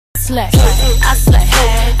slay, I slay,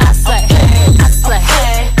 I slay, I slay,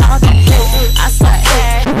 I slay.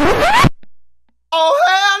 Oh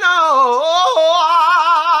hell no!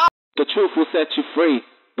 The truth will set you free,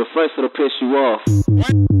 but first it'll piss you off.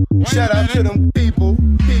 Shout out to them people.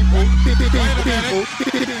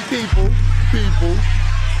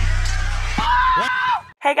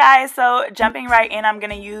 Hey guys, so jumping right in, I'm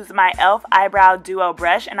going to use my e.l.f. Eyebrow Duo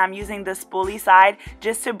brush, and I'm using the spoolie side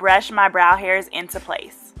just to brush my brow hairs into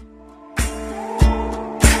place.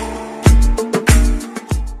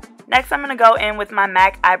 Next, I'm going to go in with my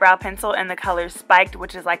MAC eyebrow pencil in the color Spiked,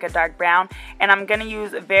 which is like a dark brown, and I'm going to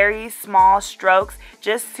use very small strokes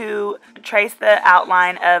just to trace the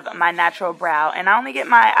outline of my natural brow. And I only get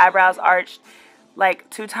my eyebrows arched like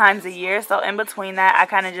 2 times a year, so in between that, I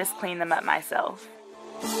kind of just clean them up myself.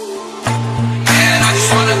 Man, I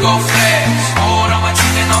just wanna go fast. Hold on my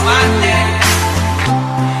teeth and on my neck.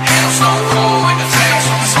 And I'm so cold with the flex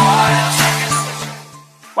on the squad.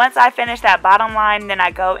 Once I finish that bottom line, then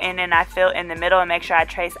I go in and I fill in the middle and make sure I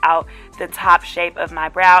trace out the top shape of my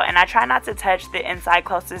brow. And I try not to touch the inside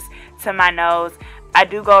closest to my nose. I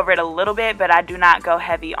do go over it a little bit, but I do not go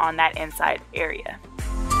heavy on that inside area.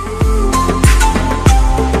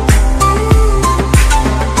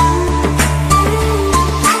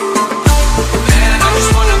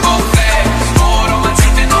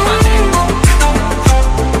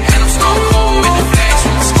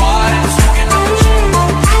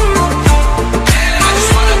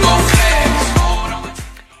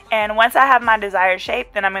 And once I have my desired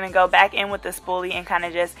shape, then I'm going to go back in with the spoolie and kind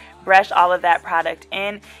of just brush all of that product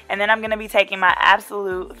in. And then I'm going to be taking my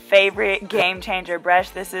absolute favorite game changer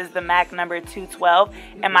brush. This is the MAC number 212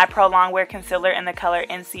 and my Prolongwear concealer in the color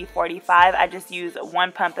NC45. I just use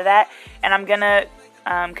 1 pump of that, and I'm going to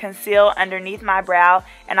conceal underneath my brow,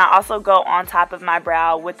 and I also go on top of my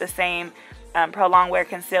brow with the same Prolongwear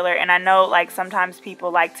concealer. And I know like sometimes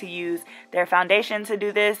people like to use their foundation to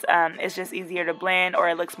do this. It's just easier to blend, or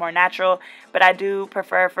it looks more natural, but I do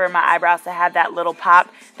prefer for my eyebrows to have that little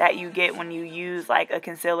pop that you get when you use like a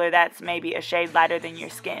concealer that's maybe a shade lighter than your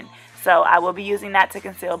skin. So I will be using that to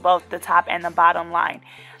conceal both the top and the bottom line.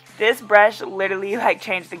 This brush literally like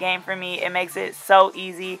changed the game for me. It makes it so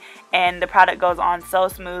easy, and the product goes on so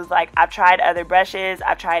smooth. Like I've tried other brushes,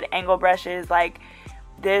 I've tried angle brushes, like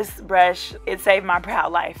this brush, it saved my brow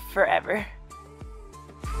life forever.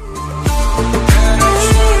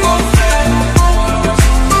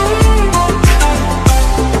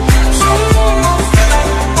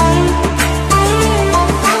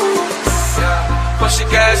 Push the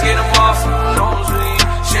gas, get them off.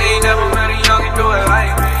 She ain't never met a young and do it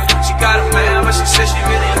like me. She got a man, but she said she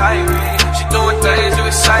really like me. She doing things to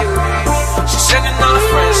excite me. She sending all her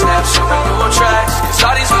friends snaps, showing new tracks. Cause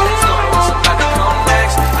all these hoes know what's about to come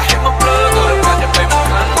next. I hit my plug, got that paper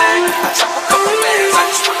connect. I drop a couple bands, I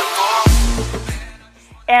just wanna go.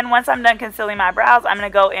 And once I'm done concealing my brows, I'm going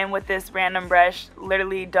to go in with this random brush.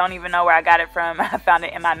 Literally don't even know where I got it from. I found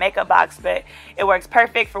it in my makeup box, but it works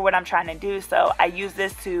perfect for what I'm trying to do. So I use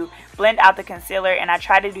this to blend out the concealer, and I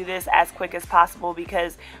try to do this as quick as possible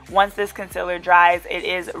because once this concealer dries, it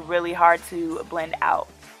is really hard to blend out.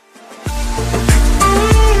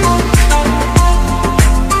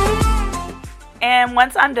 And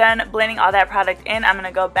once I'm done blending all that product in, I'm going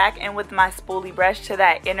to go back in with my spoolie brush to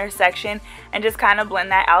that intersection and just kind of blend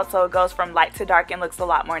that out so it goes from light to dark and looks a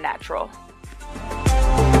lot more natural.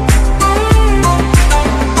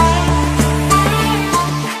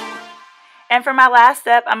 And for my last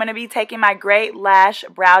step, I'm going to be taking my Great Lash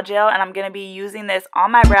Brow Gel, and I'm going to be using this on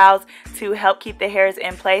my brows to help keep the hairs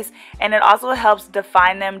in place, and it also helps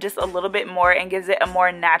define them just a little bit more and gives it a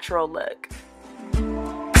more natural look.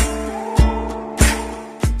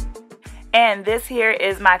 And this here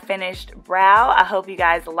is my finished brow. I hope you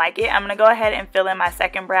guys like it. I'm going to go ahead and fill in my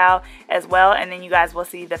second brow as well, and then you guys will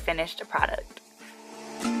see the finished product.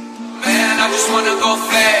 Man, I just want to go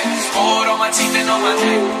fast. Hold on my teeth and on my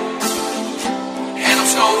neck. And I'm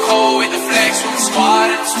stone cold with the flex from the squad,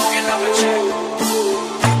 and I'm smoking up a check.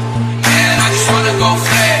 Man, I just want to go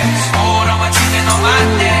fast. Hold on my teeth and on my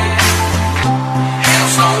neck. And I'm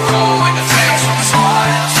stone cold with the flex from the squad,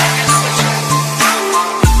 and I'm smoking up a check.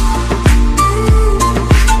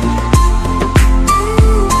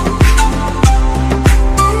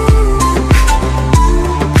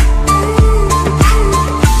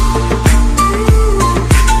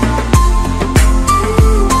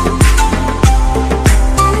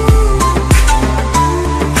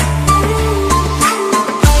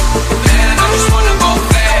 Man, I just wanna go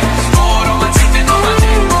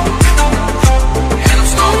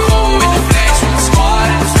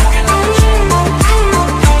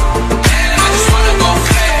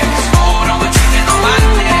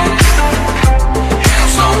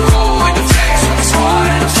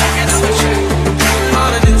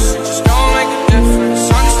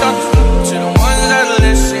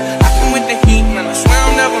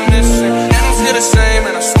the same,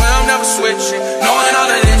 and I swear I'm never switching. Knowing all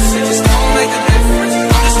of this, it just don't make a difference.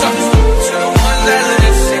 I'm just talking to the ones that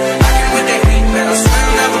listen. I can with the heat, man, I swear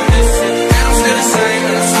I'm never missing. And I'm still the same,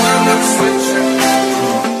 and I swear I'm never switching.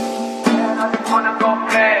 I just wanna go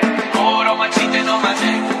play, gold on my teeth and on my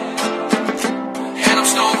neck. And I'm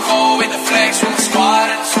stone cold with the flex from the squad,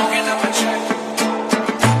 and I'm smoking up a check.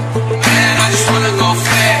 Man, I just wanna go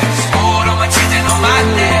flex, gold on my teeth and on my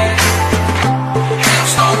neck. And I'm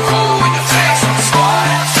stone cold with the flex from the squad,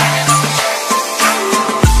 and I'm smoking up a check.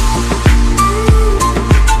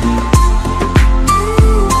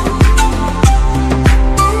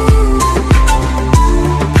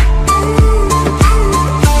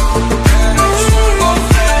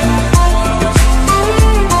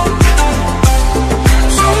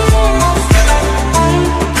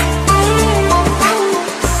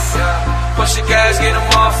 Push the gas, get him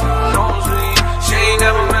off from the nosebleed. She ain't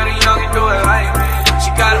never met a youngin' do it like me. She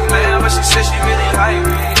got a man, but she said she really like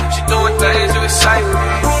me. She doing things to excite me.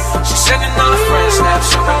 She sending all her friends snaps,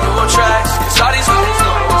 showing new tracks. Cause all these hoes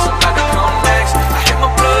know what's about to come next. I hit my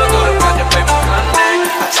plug up, got the baby connect.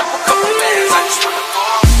 I drop a couple bands, I just wanna go.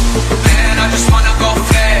 Man, I just wanna go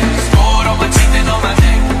fast. Gold on my teeth and on my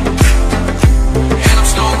neck. And I'm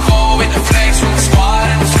stone cold with the flex from the squad,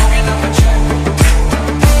 and I'm smoking up a check.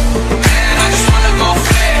 I just wanna go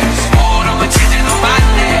flex, gold on my teeth and on my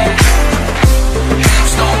neck. And I'm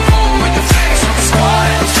stone cold with the flex from the squad,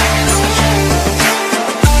 and I'm taking up the check.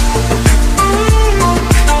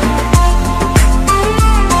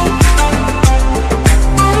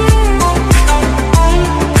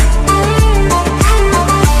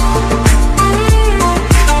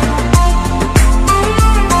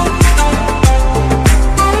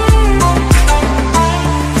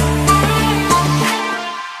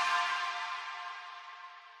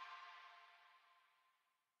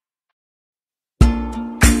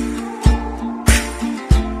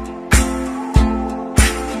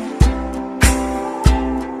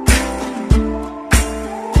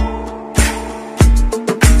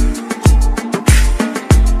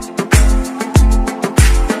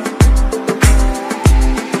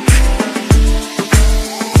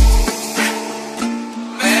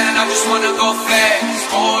 I just wanna go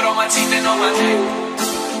fast, gold on my teeth and on my neck.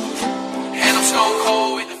 And I'm stone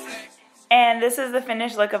cold with the flex. And this is the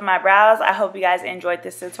finished look of my brows. I hope you guys enjoyed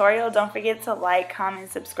this tutorial. Don't forget to like,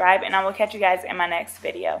 comment, subscribe, and I will catch you guys in my next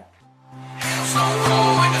video. And I'm stone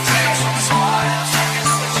cold with the flex from the squad.